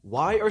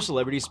Why are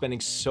celebrities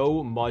spending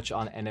so much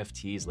on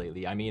NFTs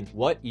lately? I mean,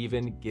 what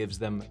even gives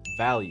them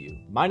value?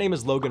 My name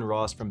is Logan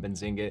Ross from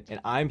Benzinga, and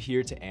I'm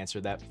here to answer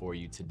that for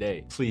you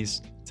today.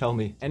 Please tell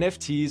me.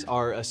 NFTs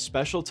are a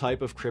special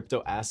type of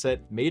crypto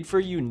asset made for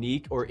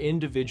unique or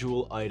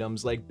individual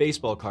items like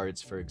baseball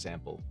cards, for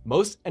example.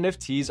 Most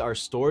NFTs are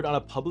stored on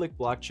a public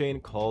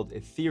blockchain called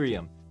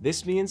Ethereum.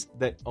 This means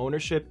that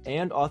ownership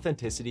and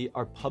authenticity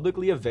are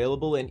publicly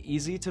available and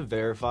easy to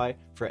verify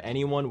for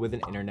anyone with an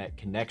internet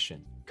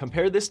connection.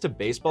 Compare this to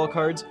baseball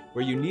cards,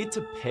 where you need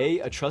to pay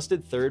a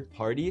trusted third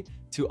party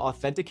to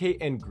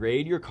authenticate and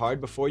grade your card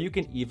before you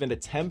can even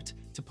attempt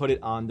to put it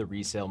on the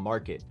resale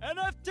market.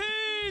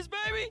 NFTs,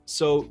 baby!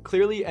 So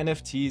clearly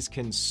NFTs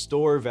can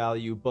store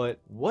value, but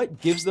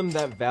what gives them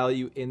that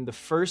value in the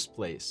first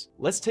place?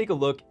 Let's take a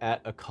look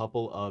at a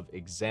couple of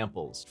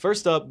examples.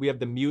 First up, we have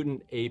the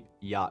Mutant Ape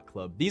Yacht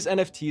Club. These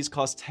NFTs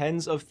cost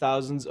tens of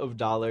thousands of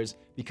dollars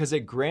because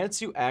it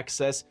grants you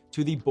access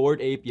to the Bored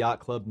Ape Yacht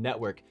Club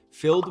network,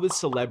 filled with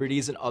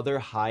celebrities and other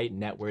high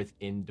net worth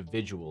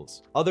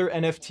individuals. Other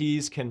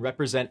NFTs can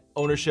represent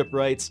ownership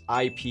rights,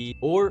 IP,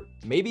 or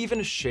maybe even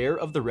a share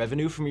of the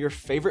revenue from your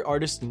favorite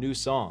artist's new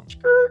song.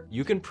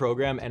 You can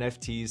program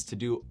NFTs to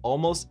do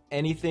almost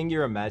anything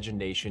your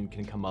imagination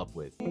can come up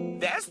with.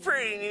 That's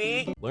pretty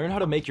neat. Learn how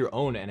to make your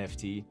own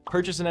NFT,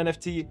 purchase an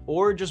NFT,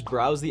 or just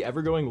browse the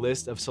ever-growing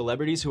list of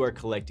celebrities who are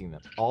collecting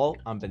them, all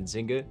on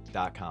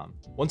benzinga.com.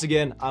 Once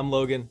again, I'm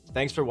Logan.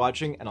 Thanks for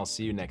watching, and I'll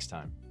see you next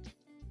time.